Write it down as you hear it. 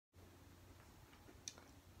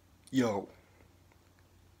Yo,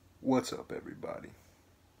 what's up, everybody?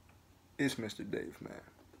 It's Mr. Dave, man.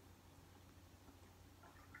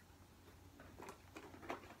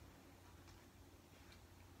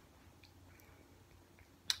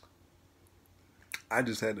 I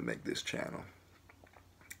just had to make this channel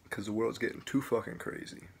because the world's getting too fucking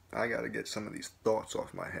crazy. I gotta get some of these thoughts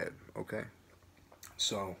off my head, okay?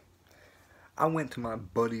 So, I went to my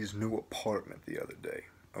buddy's new apartment the other day,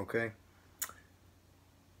 okay?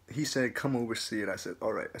 He said, come over, see it. I said,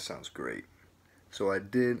 alright, that sounds great. So I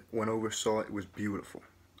did, went over, saw it, it was beautiful.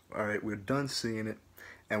 Alright, we're done seeing it,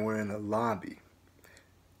 and we're in the lobby.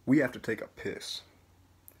 We have to take a piss.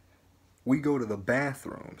 We go to the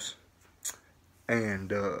bathrooms,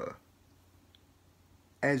 and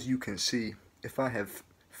as you can see, if I have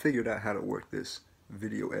figured out how to work this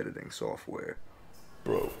video editing software.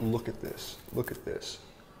 Bro, look at this. Look at this.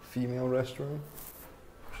 Female restroom.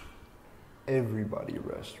 Everybody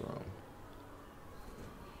restroom.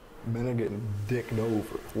 Men are getting dicked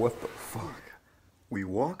over. What the fuck? We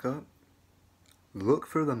walk up, look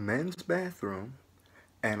for the men's bathroom,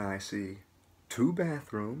 and I see two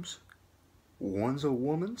bathrooms. One's a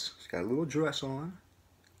woman's. She's got a little dress on.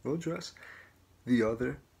 Little dress. The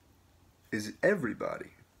other is everybody.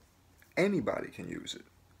 Anybody can use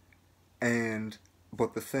it.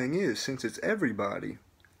 But the thing is, since it's everybody,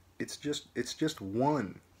 it's just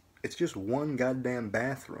one. It's just one goddamn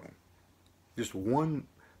bathroom. Just one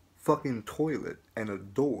fucking toilet and a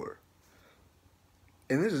door.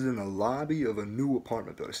 And this is in the lobby of a new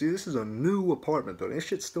apartment building. See, this is a new apartment building. This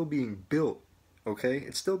shit's still being built. Okay?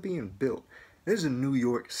 It's still being built. This is in New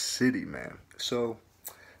York City, man. So,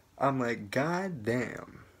 I'm like, god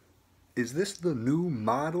damn. Is this the new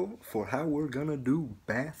model for how we're gonna do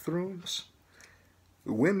bathrooms?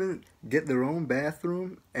 Women get their own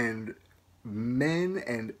bathroom, and men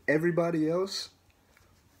and everybody else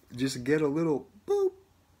just get a little boop,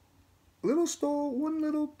 little stall, one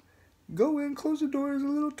little, go in, close the door, there's a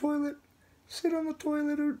little toilet, sit on the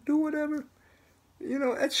toilet or do whatever. You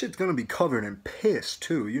know, that shit's gonna be covered in piss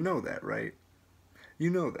too, you know that, right? You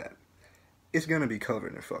know that. It's gonna be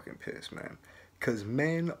covered in fucking piss, man. Cause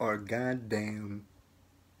men are goddamn...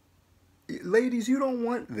 Ladies, you don't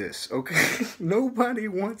want this, okay? Nobody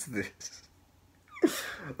wants this.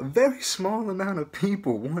 A very small amount of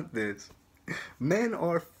people want this. Men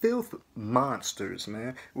are filth monsters,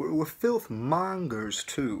 man. We're filth mongers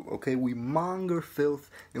too, okay? We monger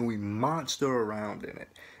filth and we monster around in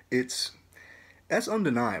it. That's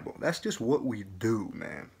undeniable. That's just what we do,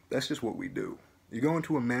 man. That's just what we do. You go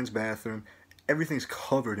into a men's bathroom, everything's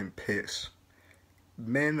covered in piss.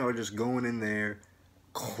 Men are just going in there,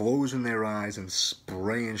 closing their eyes and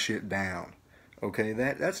spraying shit down. Okay,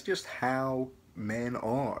 that's just how men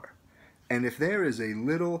are. And if there is a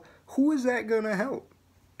little, who is that gonna help?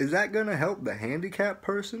 Is that gonna help the handicapped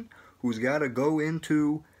person who's gotta go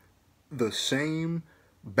into the same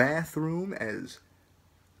bathroom as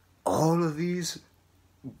all of these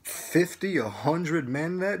 50, 100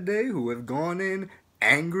 men that day who have gone in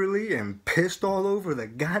angrily and pissed all over the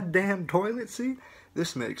goddamn toilet seat?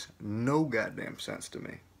 This makes no goddamn sense to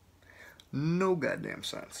me. No goddamn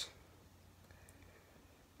sense.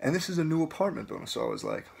 And this is a new apartment building, so I was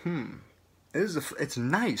like, it's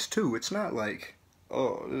nice too. It's not like,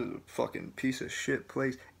 oh, this is a fucking piece of shit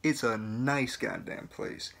place. It's a nice goddamn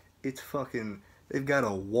place. It's fucking, they've got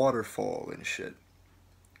a waterfall and shit.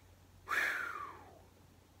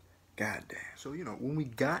 Goddamn. So, you know, when we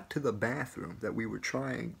got to the bathroom that we were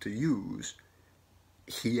trying to use,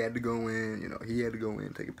 he had to go in, he had to go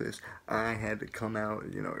in, take a piss. I had to come out,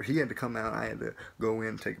 he had to come out, I had to go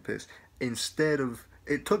in, take a piss. Instead of,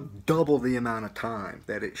 it took double the amount of time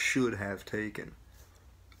that it should have taken.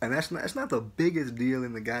 And that's not the biggest deal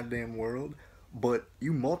in the goddamn world, but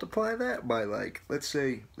you multiply that by, like, let's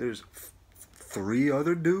say there's 3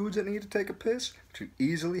 other dudes that need to take a piss, which would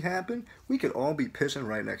easily happen. We could all be pissing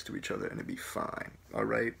right next to each other and it'd be fine, all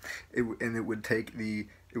right? And it would take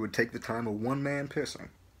the time of 1 man pissing.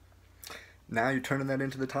 Now you're turning that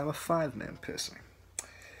into the time of 5 men pissing.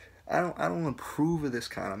 I don't approve of this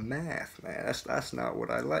kind of math, man. That's not what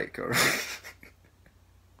I like, all right?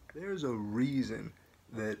 There's a reason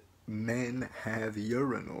that men have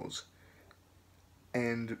urinals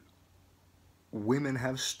and women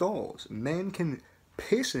have stalls.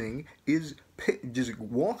 Pissing is just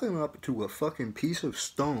walking up to a fucking piece of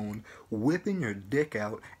stone, whipping your dick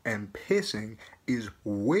out, and pissing is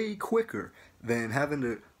way quicker than having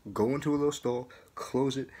to go into a little stall,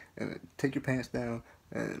 close it, and take your pants down.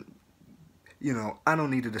 And, I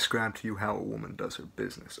don't need to describe to you how a woman does her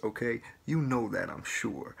business, okay? You know that, I'm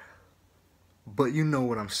sure. But you know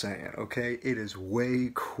what I'm saying, okay? It is way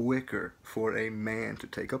quicker for a man to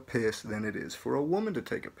take a piss than it is for a woman to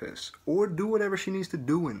take a piss. Or do whatever she needs to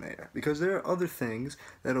do in there. Because there are other things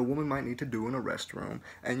that a woman might need to do in a restroom.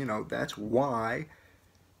 And, you know, that's why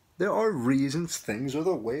there are reasons things are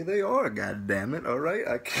the way they are, goddammit, alright?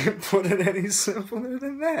 I can't put it any simpler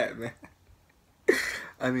than that, man.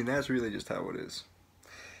 I mean, that's really just how it is.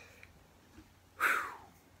 Whew.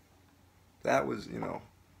 That was, you know,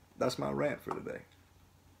 that's my rant for today.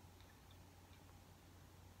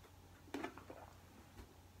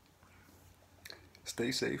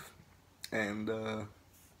 Stay safe. And,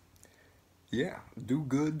 yeah, do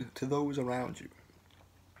good to those around you.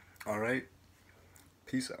 Alright?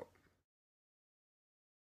 Peace out.